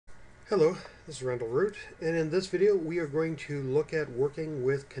Hello, this is Randall Root, and in this video we are going to look at working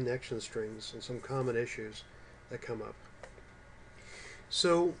with connection strings and some common issues that come up.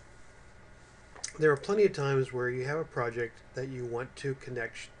 So there are plenty of times where you have a project that you want to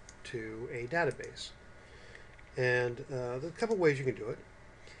connect to a database, and there are a couple ways you can do it.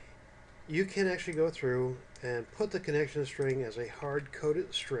 You can actually go through and put the connection string as a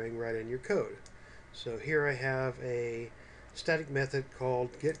hard-coded string right in your code. So here I have a static method called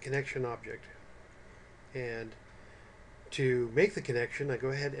getConnectionObject. And to make the connection, I go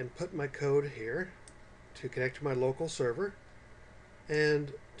ahead and put my code here to connect to my local server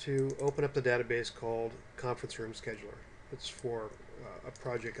and to open up the database called Conference Room Scheduler. It's for a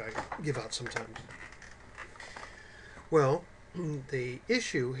project I give out sometimes. Well, the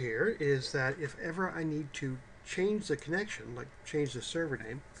issue here is that if ever I need to change the connection, like change the server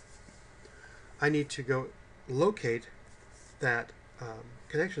name, I need to go locate that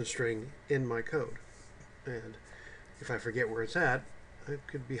connection string in my code. And if I forget where it's at, I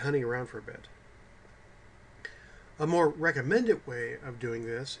could be hunting around for a bit. A more recommended way of doing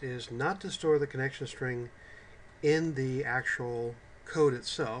this is not to store the connection string in the actual code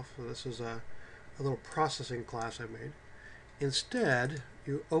itself. So this is a little processing class I made. Instead,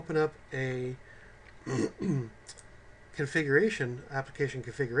 you open up a application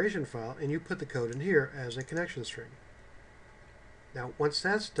configuration file, and you put the code in here as a connection string. Now, once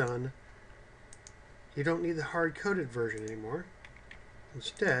that's done, you don't need the hard-coded version anymore.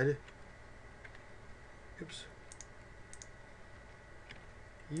 Instead,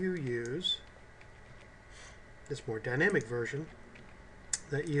 you use this more dynamic version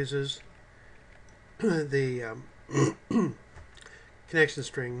that uses the connection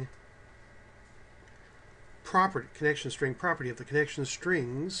string property of the connection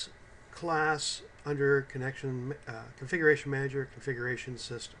strings class under ConfigurationManager configuration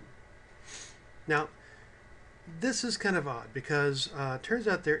system. Now, this is kind of odd because it turns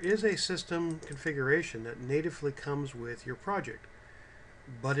out there is a system configuration that natively comes with your project,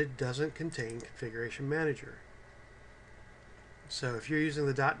 but it doesn't contain ConfigurationManager. So if you're using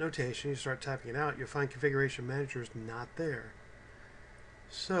the dot notation, you start typing it out, you'll find ConfigurationManager is not there.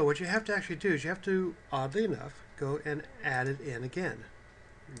 So what you have to actually do is you have to, oddly enough, go and add it in again.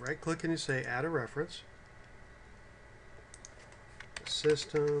 Right-click and you say Add a Reference.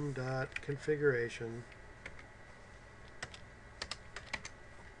 System.configuration.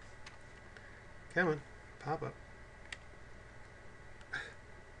 Come on, pop up.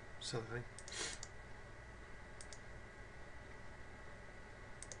 Silly thing.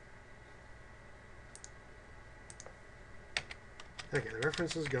 Okay, the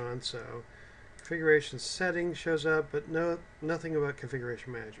reference is gone, so configuration settings shows up, but nothing about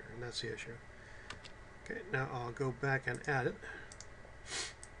Configuration Manager, and that's the issue. Okay, now I'll go back and add it.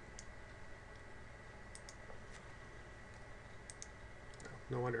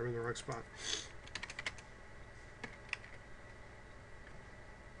 No wonder I'm in the wrong spot.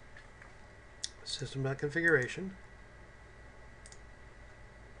 System.configuration.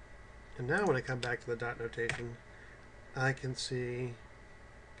 And now when I come back to the dot notation, I can see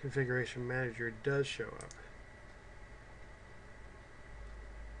Configuration Manager does show up.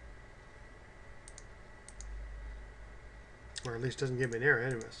 Or at least doesn't give me an error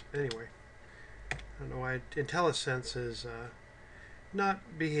anyways. Anyway, I don't know why IntelliSense is not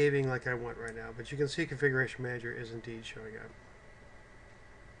behaving like I want right now, but you can see Configuration Manager is indeed showing up.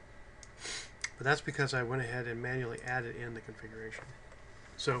 But that's because I went ahead and manually added in the configuration.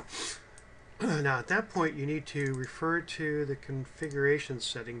 So now at that point you need to refer to the configuration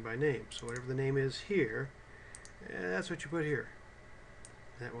setting by name. So whatever the name is here, that's what you put here.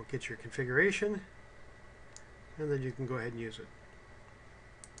 That will get your configuration, and then you can go ahead and use it.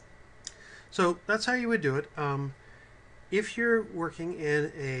 So that's how you would do it. If you're working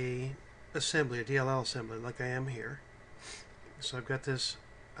in a assembly, a DLL assembly, like I am here, so I've got this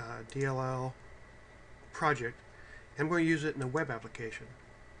DLL project, I'm going to use it in a web application.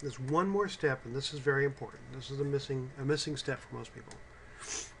 There's one more step, and this is very important. This is a missing step for most people.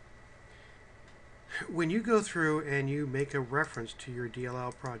 When you go through and you make a reference to your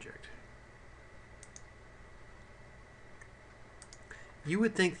DLL project, you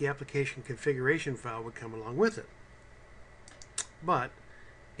would think the application configuration file would come along with it. But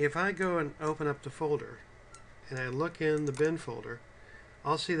if I go and open up the folder and I look in the bin folder,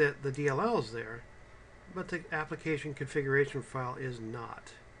 I'll see that the DLL is there, but the application configuration file is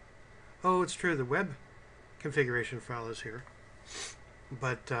not. Oh, it's true, the web configuration file is here,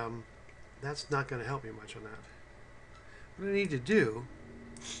 but that's not going to help me much on that. What I need to do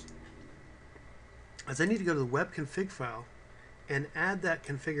is I need to go to the web config file and add that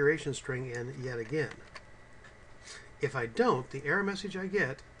configuration string in yet again. If I don't, the error message I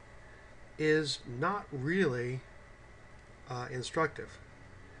get is not really instructive.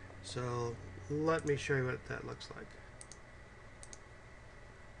 So let me show you what that looks like.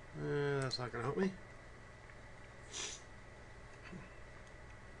 That's not going to help me.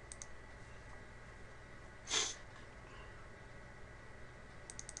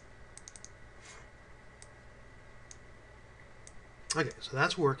 Okay, so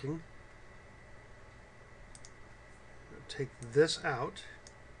that's working. Take this out.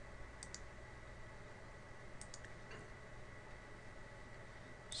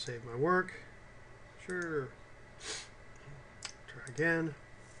 Save my work. Sure. Try again.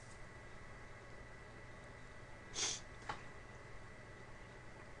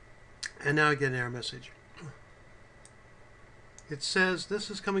 And now I get an error message. It says this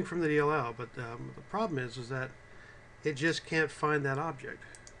is coming from the DLL, but the problem is that it just can't find that object.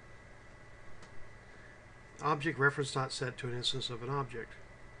 Object reference not set to an instance of an object,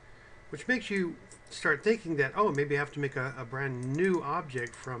 which makes you start thinking that, oh, maybe I have to make a brand new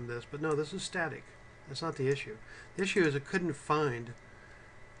object from this, but no, this is static. That's not the issue. The issue is it couldn't find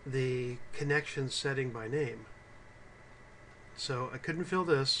the connection setting by name. So I couldn't fill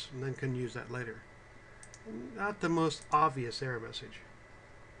this and then couldn't use that later. Not the most obvious error message.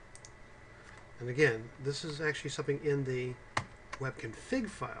 And again, this is actually something in the web config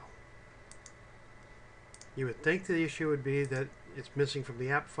file. You would think the issue would be that it's missing from the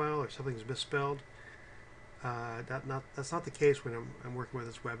app file or something's misspelled. That's not the case when I'm working with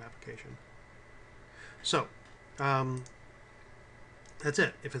this web application. So, that's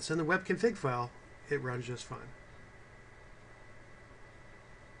it. If it's in the web config file, it runs just fine.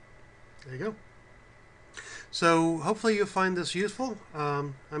 There you go. So hopefully you'll find this useful.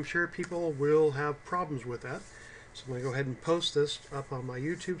 I'm sure people will have problems with that. So I'm going to go ahead and post this up on my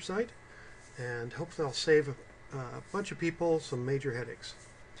YouTube site, and hopefully I'll save a bunch of people some major headaches.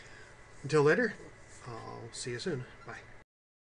 Until later, I'll see you soon. Bye.